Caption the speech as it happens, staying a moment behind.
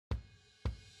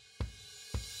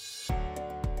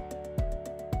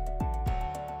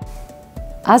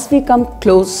As we come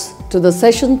close to the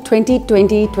session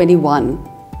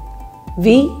 2020-21,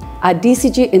 we at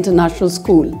DCG International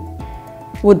School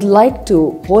would like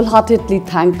to wholeheartedly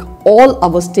thank all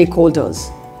our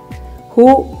stakeholders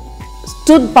who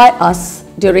stood by us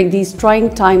during these trying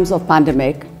times of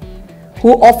pandemic,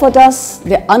 who offered us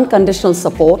their unconditional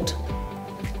support,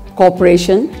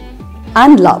 cooperation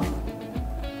and love.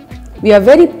 We are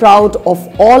very proud of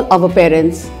all our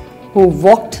parents who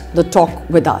walked the talk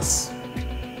with us.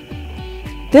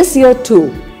 This year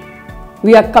too,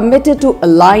 we are committed to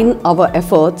align our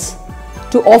efforts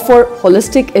to offer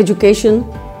holistic education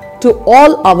to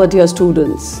all our dear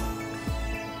students,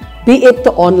 be it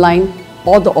the online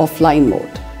or the offline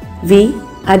mode. We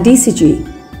at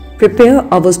DCG prepare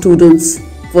our students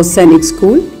for Sainik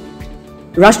School,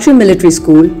 Rashtriya Military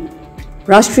School,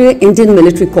 Rashtriya Indian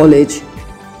Military College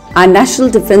and National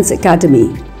Defence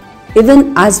Academy,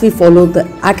 even as we follow the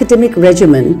academic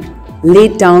regimen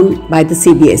laid down by the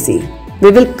CBSE.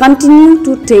 We will continue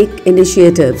to take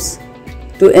initiatives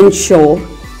to ensure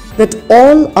that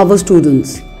all our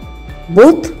students,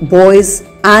 both boys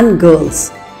and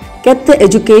girls, get the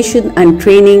education and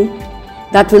training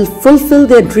that will fulfill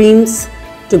their dreams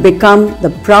to become the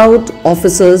proud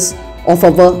officers of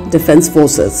our defence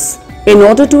forces. In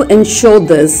order to ensure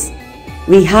this,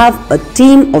 we have a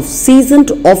team of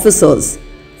seasoned officers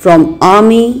from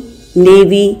Army,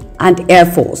 Navy and Air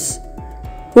Force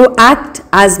who act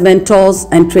as mentors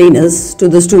and trainers to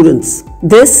the students.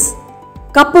 This,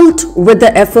 coupled with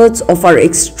the efforts of our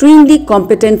extremely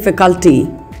competent faculty,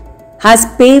 has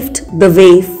paved the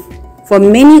way for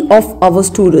many of our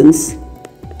students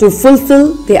to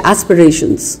fulfill their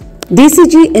aspirations.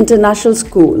 DCG International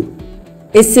School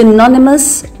is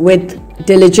synonymous with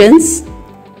diligence,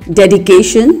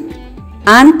 dedication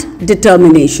and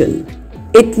determination.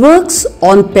 It works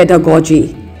on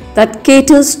pedagogy that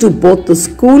caters to both the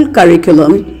school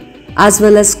curriculum as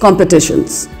well as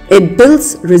competitions. It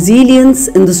builds resilience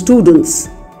in the students.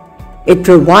 It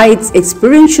provides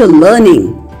experiential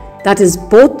learning that is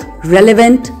both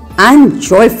relevant and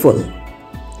joyful.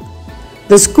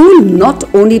 The school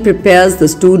not only prepares the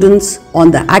students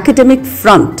on the academic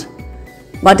front,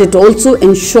 but it also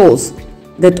ensures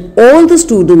that all the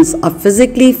students are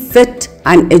physically fit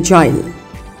and agile.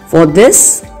 For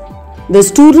this, the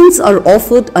students are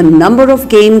offered a number of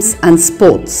games and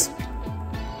sports.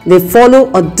 They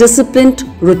follow a disciplined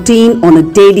routine on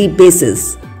a daily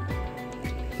basis.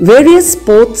 Various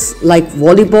sports like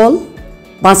volleyball,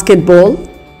 basketball,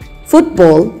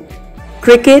 football,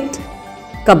 cricket,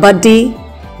 kabaddi,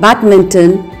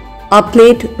 badminton are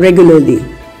played regularly.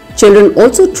 Children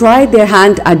also try their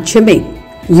hand at gymming.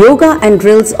 Yoga and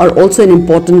drills are also an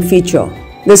important feature.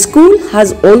 The school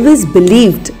has always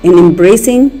believed in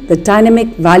embracing the dynamic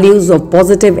values of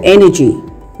positive energy.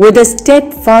 With a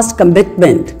steadfast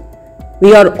commitment,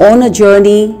 we are on a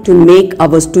journey to make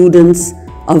our students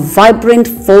a vibrant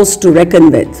force to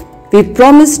reckon with. We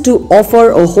promise to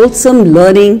offer a wholesome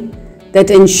learning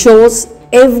that ensures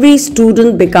every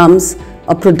student becomes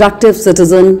a productive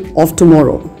citizen of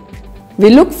tomorrow.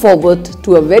 We look forward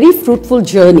to a very fruitful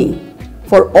journey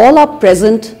for all our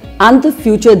present and the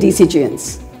future DCGians.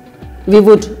 We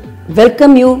would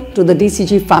welcome you to the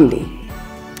DCG family.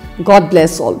 God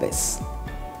bless always.